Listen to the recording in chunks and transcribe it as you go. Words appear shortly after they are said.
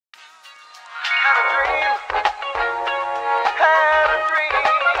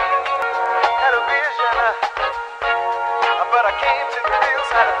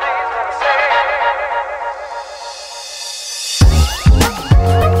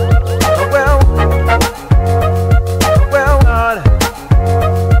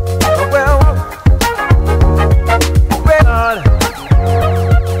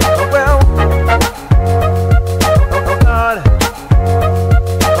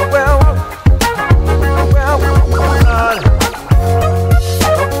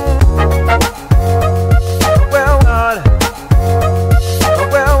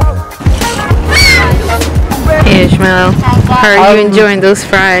How are you enjoying those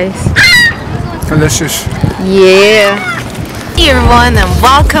fries? Delicious. Yeah. Hey everyone, and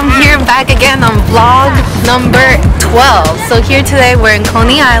welcome here back again on vlog number 12. So here today we're in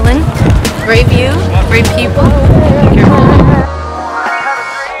Coney Island. Great view, great people.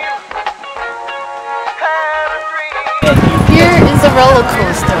 Here is a roller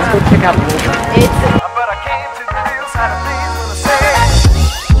coaster. Go check out.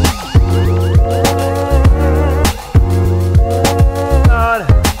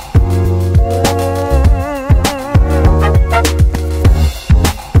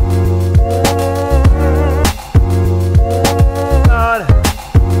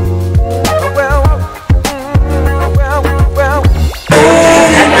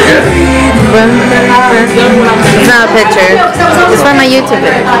 It's not a picture. It's from my YouTube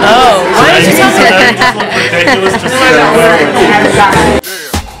video. Oh, why did you tell me that?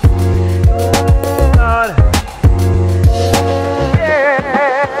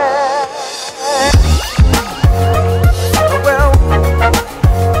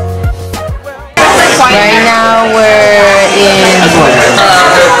 Right now we're in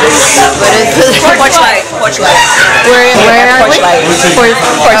what is this? Porch light. Where are we? Porch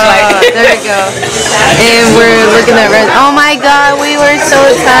light. There we go. And we're looking at red. Oh my god, we were so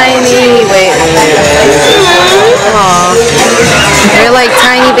tiny. Wait. Aww. They're like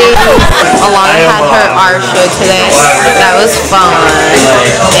tiny babies. Alana had her art show today. That was fun.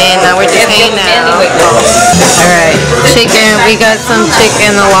 And now we're just hanging out. Alright. Chicken. We got some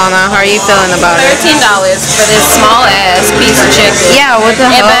chicken, Alana. How are you feeling about it? $13 for this small ass piece of chicken. Yeah, what the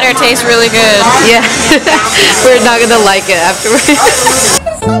hell? It better taste really good. Yeah. We're not gonna like it afterwards.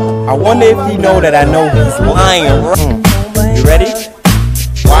 I wonder if he know that I know he's lying. You ready?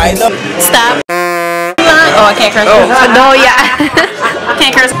 Wide up. Stop. Oh, I can't curse. No, yeah.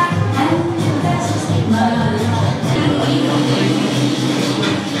 Can't curse.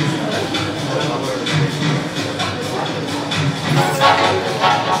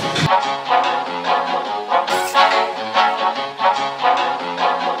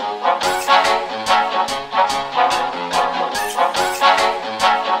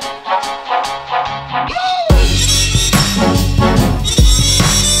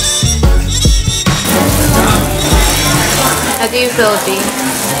 How do you feel, Dee?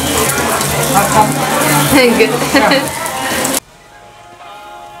 Good.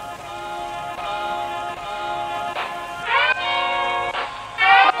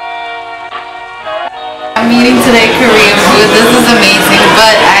 I'm eating today Korean food. This is amazing,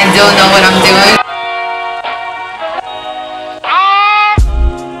 but I don't know what I'm doing.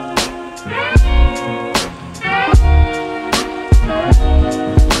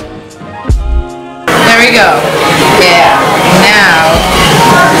 There we go. Yeah. Now,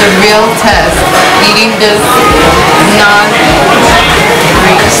 the real test. Eating this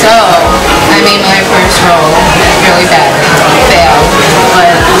so I made my first roll. Really bad. Failed.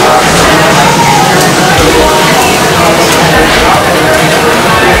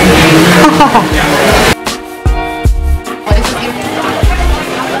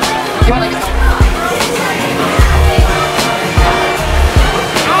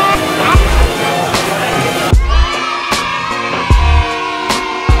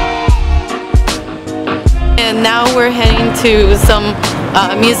 And now we're heading to some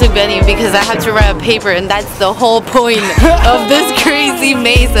music venue because I have to write a paper, and that's the whole point of this crazy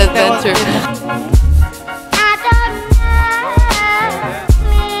maze adventure.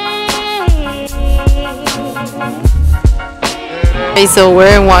 Okay, so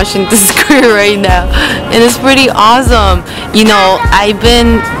we're in Washington Square right now, and it's pretty awesome. You know, I've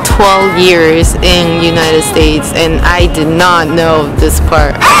been 12 years in United States, and I did not know this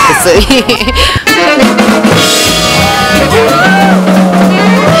part of the city.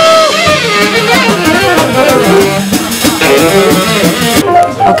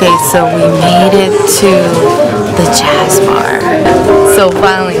 Okay, so we made it to the jazz bar. So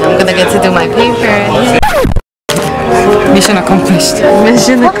finally, I'm gonna get to do my paper. Mission accomplished.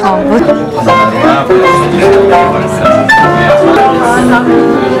 Mission accomplished.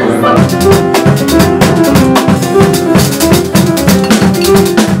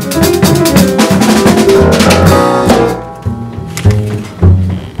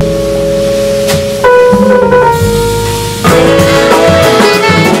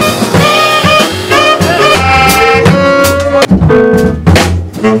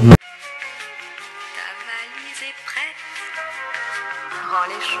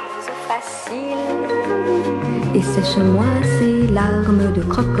 Et sèche-moi ces larmes de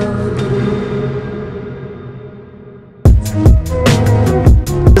crocodile.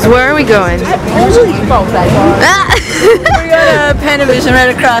 Where are we going? We're going to Panavision right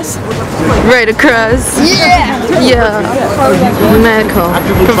across. Right across. Yeah. Medical.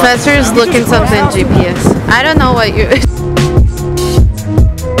 Professor's looking something GPS. I don't know what you.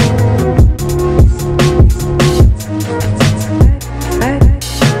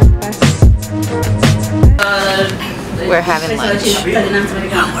 We're having lunch.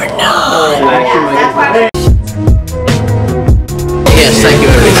 Yes, thank you.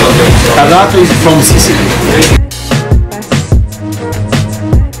 Salgado is from Sicily.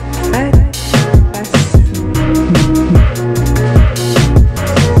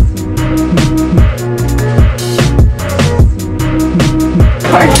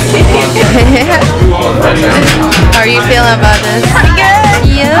 How are you feeling about this? Pretty good.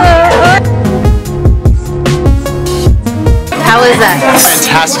 Yeah. How is that?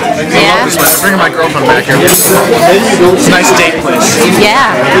 Fantastic. Yeah. I'm bringing my girlfriend back here. It's a nice date place.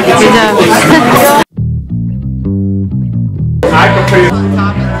 Yeah. Good job.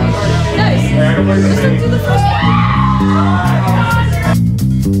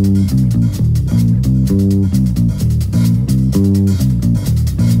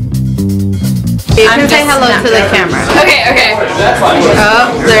 You can say hello to the camera. Okay, okay.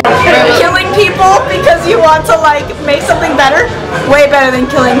 Oh, there. Killing people because you want to like make something better, way better than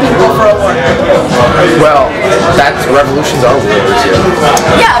killing people for a war. Well, that's revolutions are wars.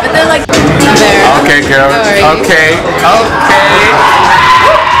 Yeah, but they're like There. Okay, girl. Okay.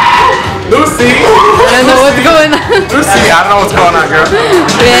 Lucy. I don't know what's going on. Lucy, I don't know what's going on, girl.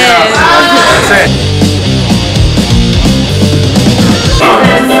 Yeah. That's it.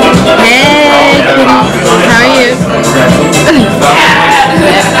 Hey, how are you?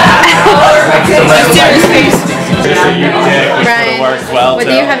 Brian, what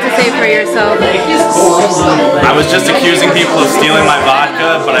do you have to say for yourself? I was just accusing people of stealing my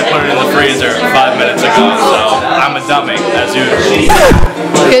vodka, but I put it in the freezer 5 minutes ago, so I'm a dummy, as usual.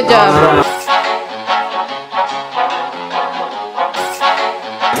 Good job.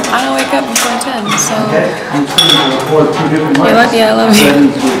 I don't wake up before 10, so. I love you, I love you.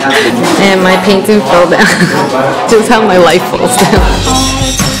 And my painting fell down. Just how my life falls down.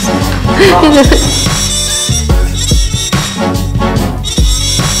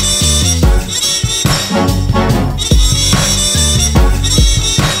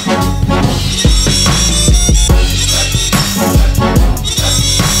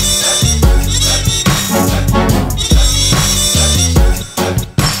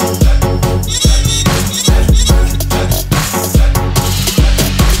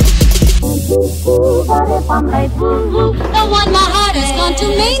 The one my heart has gone to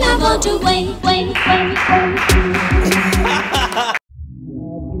mean I want to wait.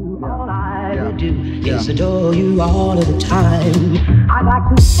 All I would do is adore you all of the time. I'd like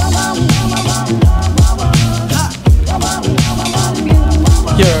to.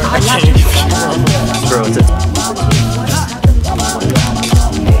 You're a king. Bro, it's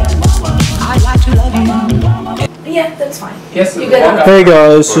I'd like to love you. yeah, that's fine. Yes. Hey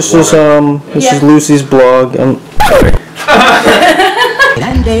guys, this is Lucy's blog. Sorry.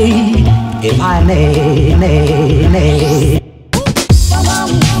 And if I may.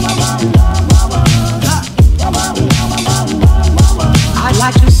 I'd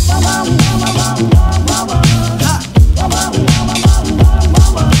like to.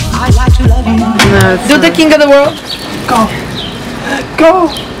 I'd like to love you. Do the king of the world. Go.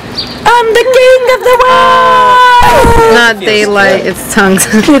 I'm the king of the world. Not daylight, it's tongues.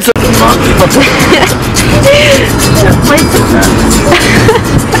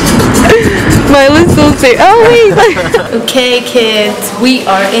 Miley's so sick. Oh wait. Okay, kids, we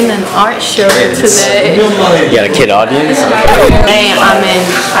are in an art show today. You got a kid audience? Hey, I'm in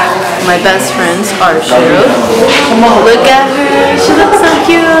my best friend's art show. Look at her. She looks so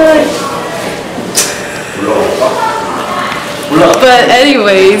cute. But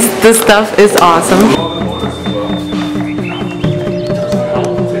anyways, this stuff is awesome.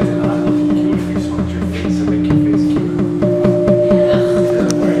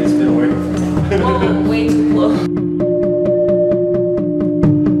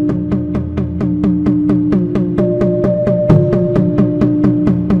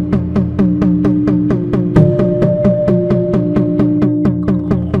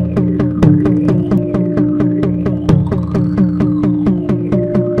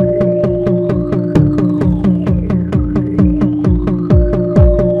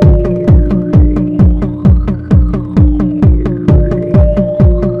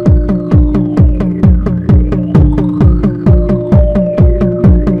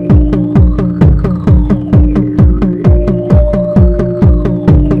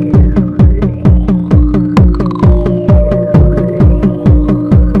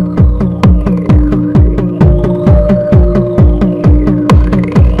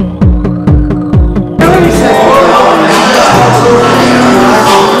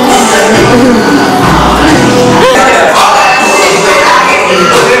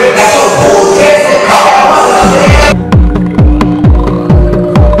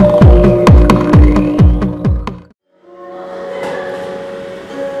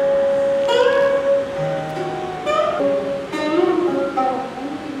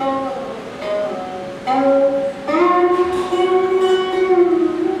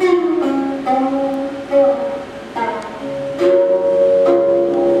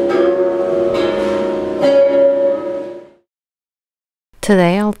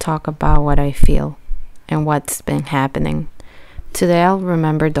 Today I'll talk about what I feel and what's been happening. Today I'll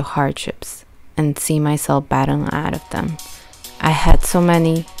remember the hardships and see myself battling out of them. I had so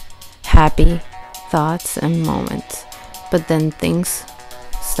many happy thoughts and moments, but then things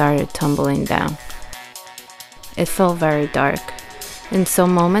started tumbling down. It felt very dark. In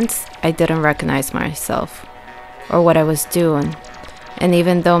some moments, I didn't recognize myself or what I was doing. And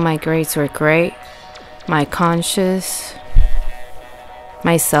even though my grades were great, my conscience,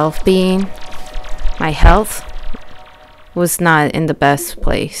 my self-being, my health was not in the best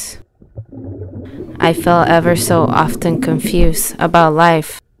place. I felt ever so often confused about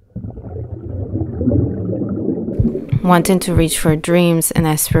life, wanting to reach for dreams and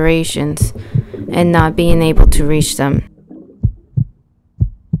aspirations and not being able to reach them.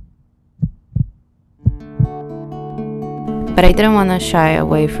 But I didn't want to shy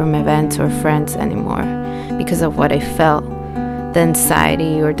away from events or friends anymore because of what I felt, the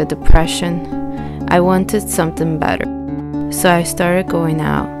anxiety or the depression. I wanted something better. So I started going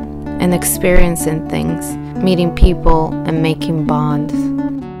out and experiencing things, meeting people and making bonds.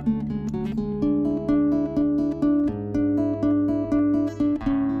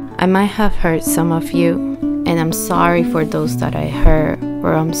 I might have hurt some of you, and I'm sorry for those that I hurt,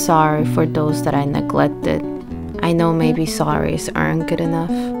 or I'm sorry for those that I neglected. I know maybe sorries aren't good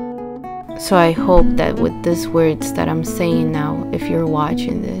enough. So I hope that with these words that I'm saying now, if you're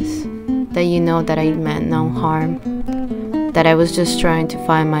watching this, that you know that I meant no harm, that I was just trying to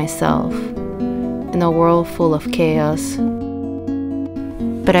find myself in a world full of chaos.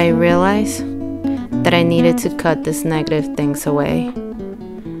 But I realized that I needed to cut these negative things away.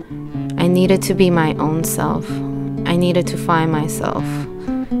 I needed to be my own self. I needed to find myself.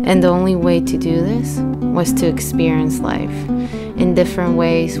 And the only way to do this was to experience life in different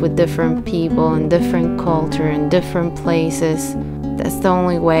ways, with different people, in different culture, in different places. That's the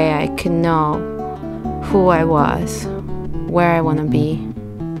only way I could know who I was, where I want to be.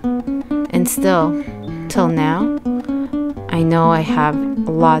 And still, till now, I know I have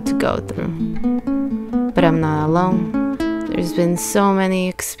a lot to go through. But I'm not alone. There's been so many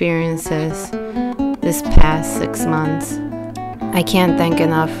experiences this past 6 months. I can't thank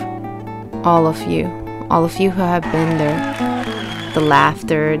enough all of you who have been there. The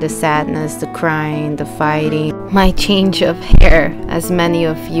laughter, the sadness, the crying, the fighting, my change of hair, as many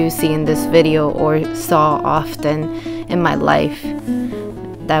of you see in this video or saw often in my life.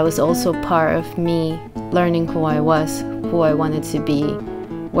 That was also part of me learning who I was, who I wanted to be,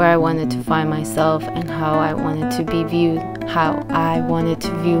 where I wanted to find myself, and how I wanted to be viewed, how I wanted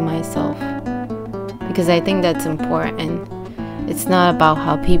to view myself. Because I think that's important. It's not about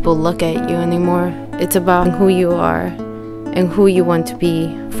how people look at you anymore. It's about who you are and who you want to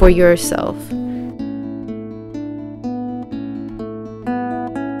be for yourself.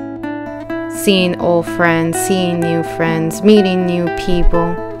 Seeing old friends, seeing new friends, meeting new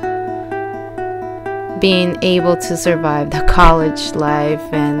people, being able to survive the college life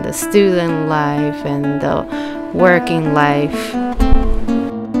and the student life and the working life.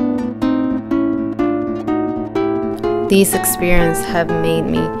 These experiences have made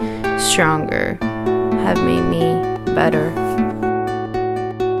me stronger, have made me better.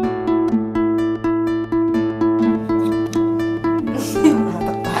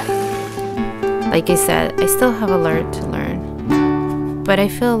 Like I said, I still have a lot to learn, but I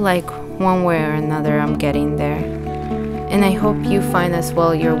feel like one way or another I'm getting there, and I hope you find as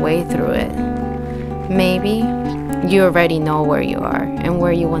well your way through it. Maybe you already know where you are and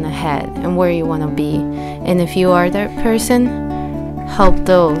where you want to head and where you want to be, and if you are that person, help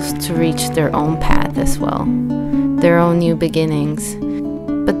those to reach their own path as well, their own new beginnings.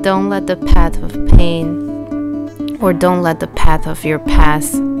 But don't let the path of pain, or don't let the path of your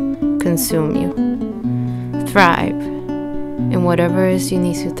past consume you. Thrive in whatever it is you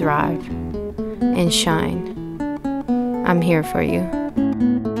need to thrive and shine. I'm here for you.